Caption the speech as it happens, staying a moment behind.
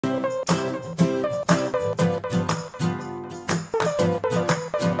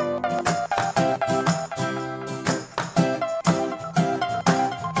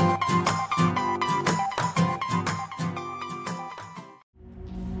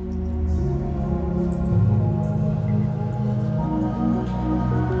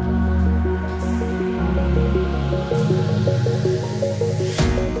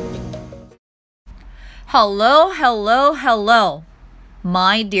Hello, hello, hello,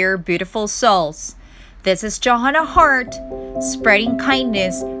 my dear beautiful souls. This is Johanna Heart, spreading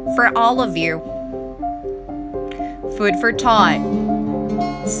kindness for all of you. Food for thought.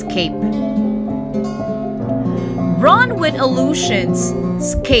 Escape. Run with illusions,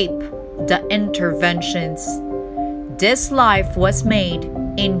 escape the interventions. This life was made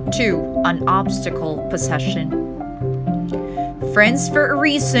into an obstacle possession. Friends for a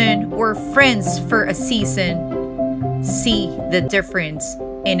reason or friends for a season. See the difference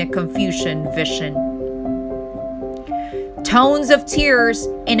in a confusion vision. Tones of tears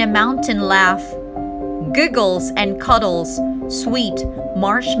in a mountain laugh. Giggles and cuddles, sweet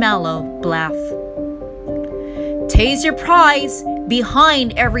marshmallow laugh. Taste your prize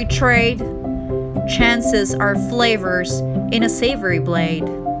behind every trade. Chances are flavors in a savory blade.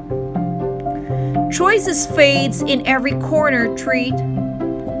 Choices fades in every corner treat.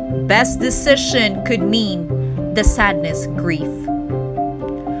 Best decision could mean the sadness grief.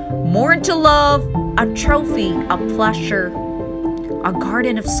 Mourn to love, a trophy, a pleasure, a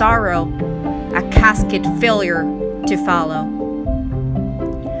garden of sorrow, a casket failure to follow.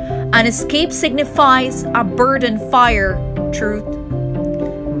 An escape signifies a burden fire, truth.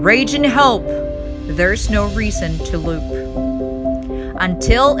 Rage and hope, there's no reason to loop.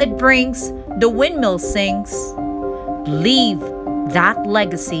 Until it brings the windmill sings, leave that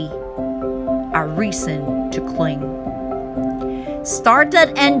legacy, a reason to cling. Start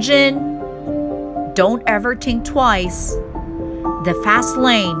that engine, don't ever think twice. The fast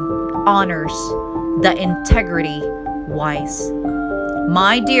lane honors the integrity wise.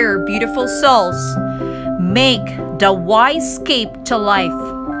 My dear beautiful souls, make the wise escape to life.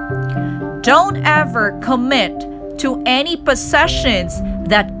 Don't ever commit to any possessions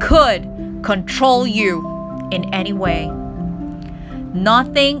that could control you in any way.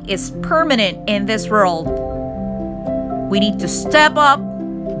 Nothing is permanent in this world. We need to step up,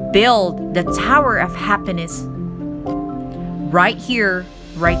 build the tower of happiness right here,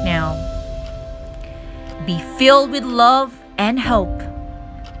 right now. Be filled with love and hope,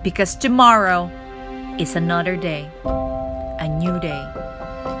 because tomorrow is another day, a new day.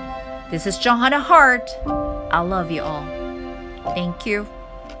 This is Johanna Heart. I love you all. Thank you.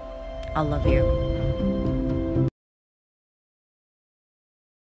 I love you.